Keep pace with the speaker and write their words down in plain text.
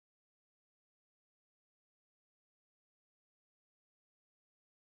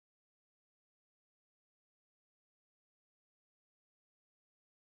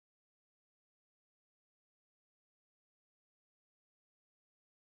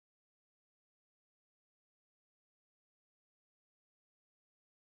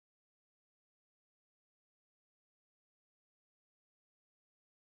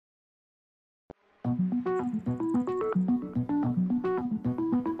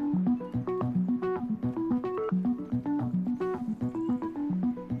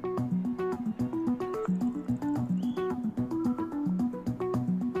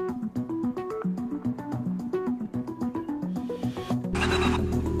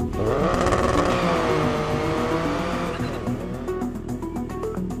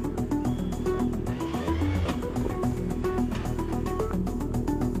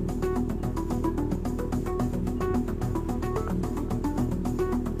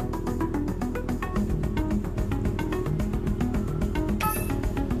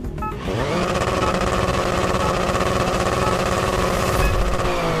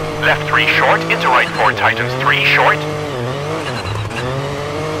Left 3 short, into right 4 tightens 3 short.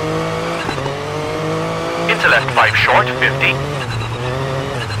 Into left 5 short, 50.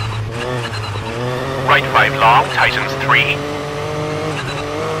 Right 5 long, tightens 3.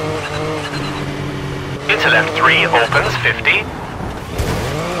 Into left 3, opens 50.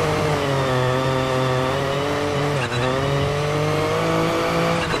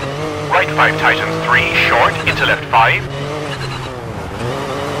 Right 5 tightens 3, short, into left 5.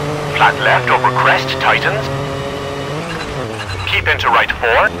 Flat left over crest, tightens. Keep into right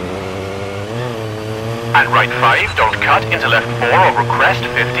 4. And right 5, don't cut, into left 4 over crest,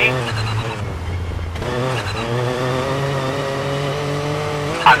 50.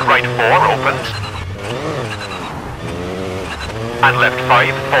 And right 4 opens. And left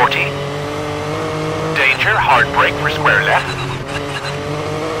 5, 40. Danger, hard brake for square left.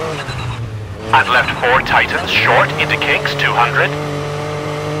 And left 4 tightens, short, into kinks, 200.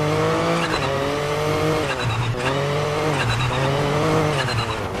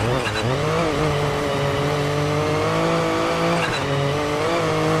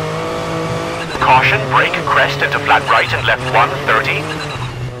 Caution, brake, crest into flat right and left 130.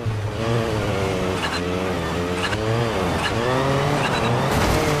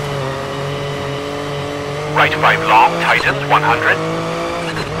 Right 5 long, tightens 100.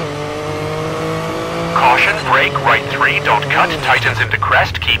 Caution, brake, right 3, don't cut, tightens into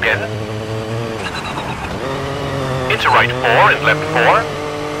crest, keep in. Into right 4 and left 4.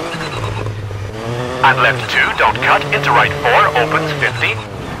 And left 2, don't cut, into right 4, opens 50.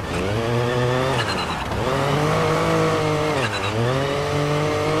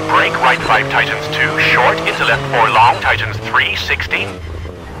 Brake, right 5 tightens 2, short, into left 4 long, tightens 3, 60.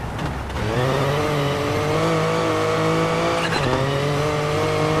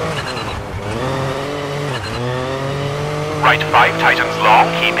 Right 5 tightens long,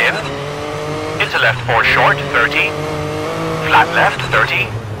 keep in. Into left 4 short, 30. Flat left, 30.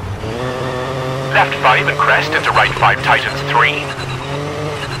 Left 5 and crest into right 5 tightens 3.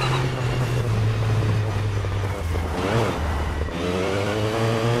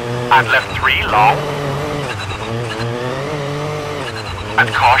 And left 3 long. And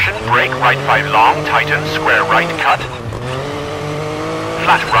caution, brake, right 5 long, tightens, square right, cut.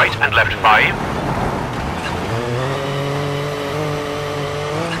 Flat right and left 5.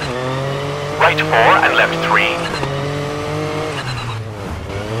 Right 4 and left 3.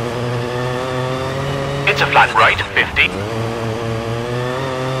 Into flat right, 50.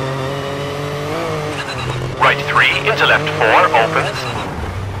 Right 3 into left 4, opens.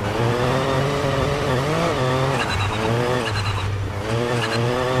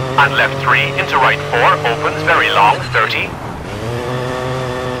 And left 3 into right 4, opens, very long, 30.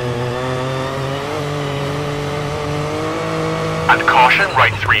 And caution,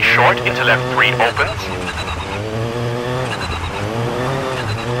 right 3 short, into left 3, opens.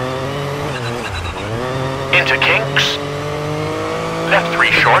 Into kinks. Left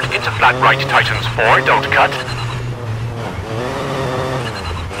 3 short, into flat right, tightens 4, don't cut.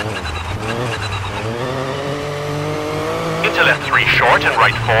 Into left 3 short and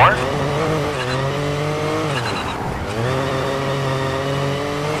right 4.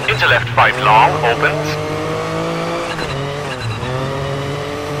 Into left 5 long, opens.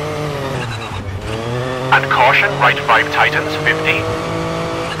 And caution, right 5 tightens, 50.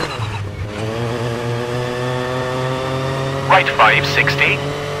 Right 5, 60.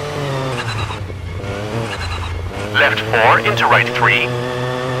 Left 4 into right 3.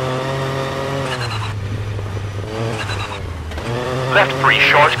 Left 3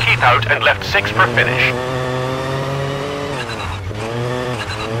 short, keep out, and left 6 for finish.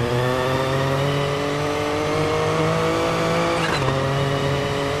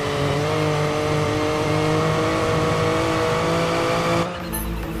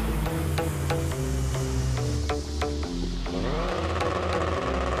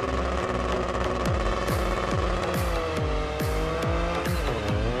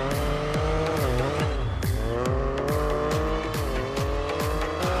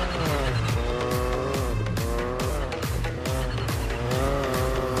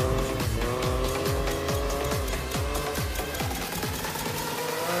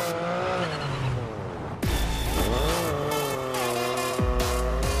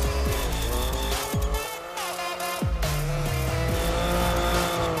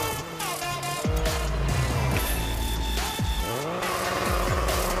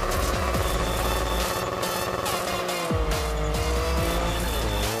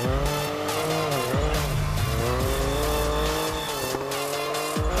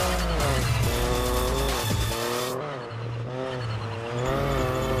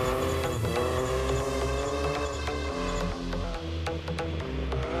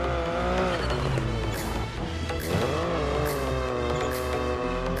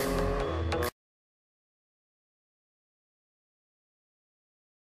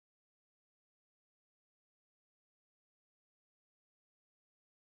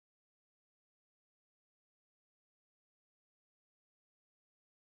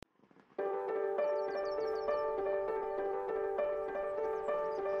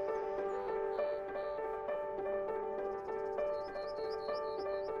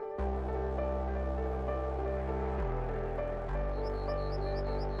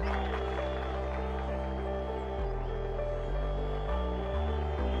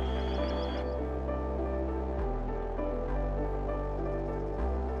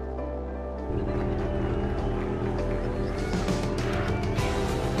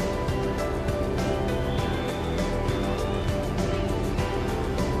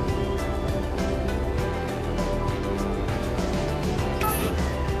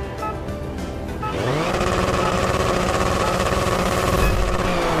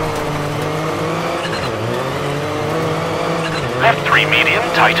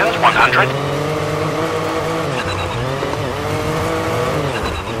 tightens 100.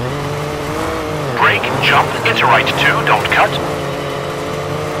 Brake, jump, into right 2, don't cut.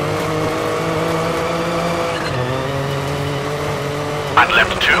 And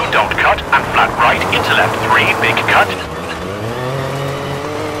left 2, don't cut, and flat right, into left 3, big cut.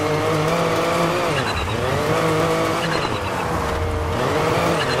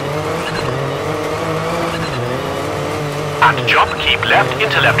 And jump, keep left,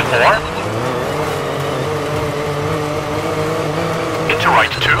 into left 4. Into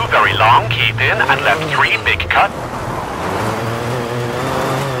right 2, very long, keep in, and left 3, big cut.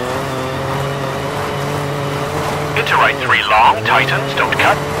 Into right 3, long, tightens, don't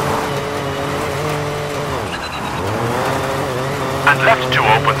cut. And left 2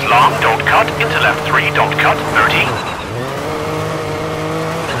 opens long, don't cut, into left 3, don't cut, 30.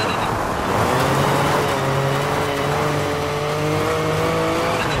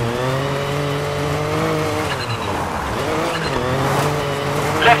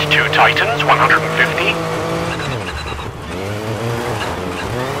 Left 2 tightens, 150.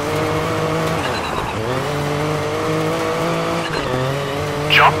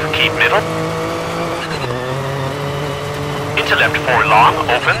 Jump, keep middle. Into left 4 long,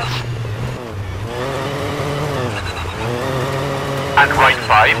 opens. And right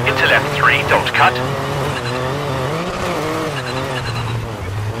 5, into left 3, don't cut.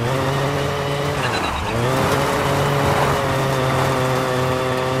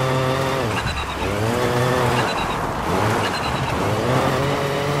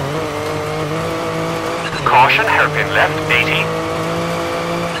 Caution, hairpin left, 80.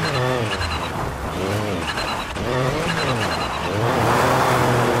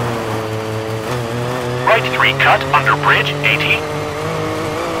 Right 3 cut, under bridge, 80.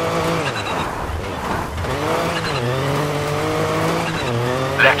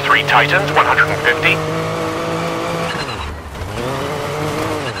 Left 3 tightens, 150.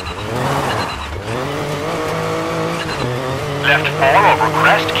 Left 4 over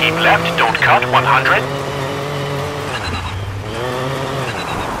crest, keep left, don't cut, 100.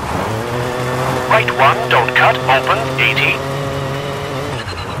 Right 1, don't cut, open, 80.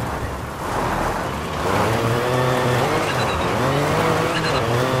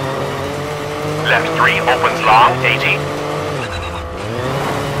 Left 3, opens long, 80.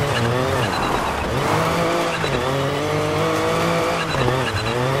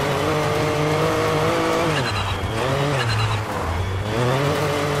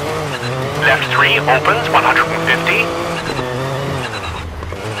 Left 3, opens, 150.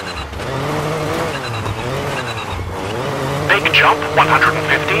 Big jump,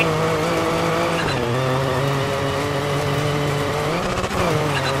 150.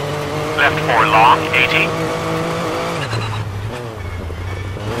 Left 4 long, 80.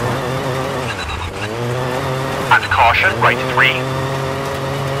 And caution, right 3.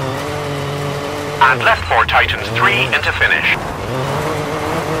 And left 4 tightens 3 into finish.